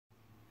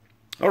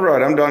All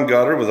right, I'm Don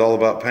Goddard with All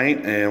About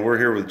Paint, and we're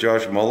here with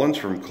Josh Mullins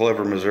from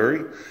Clever,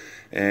 Missouri.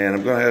 And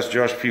I'm going to ask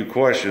Josh a few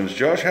questions.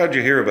 Josh, how'd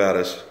you hear about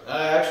us?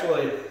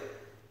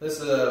 This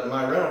is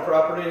my rental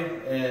property,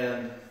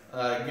 and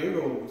I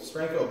Googled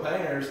Springfield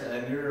painters,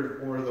 and you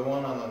were the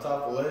one on the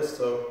top of the list,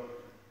 so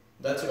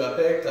that's who I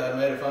picked. I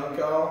made a phone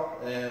call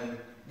and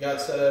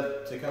got set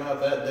up to come out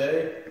that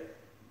day,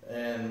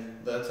 and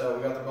that's how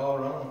we got the ball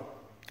rolling.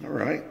 All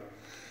right.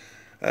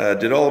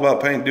 Did All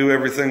About Paint do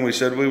everything we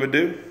said we would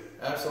do?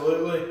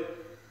 Absolutely.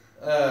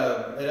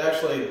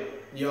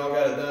 You all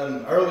got it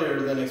done earlier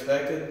than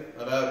expected,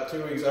 about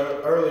 2 weeks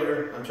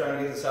earlier. I'm trying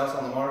to get this house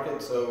on the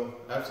market, so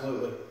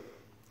absolutely.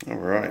 All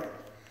right.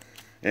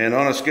 And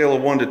on a scale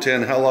of 1 to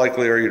 10, how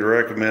likely are you to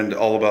recommend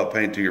All About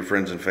Paint to your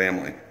friends and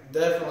family?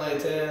 Definitely a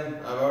 10.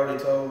 I've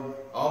already told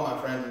all my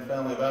friends and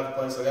family about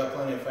the place. I got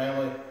plenty of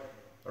family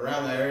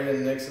around the area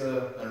in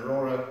Nixa and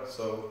Aurora,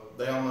 so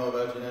they all know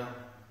about you now.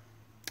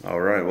 All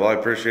right. Well, I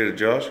appreciate it,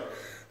 Josh.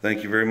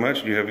 Thank you very much,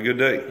 and you have a good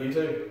day. You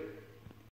too.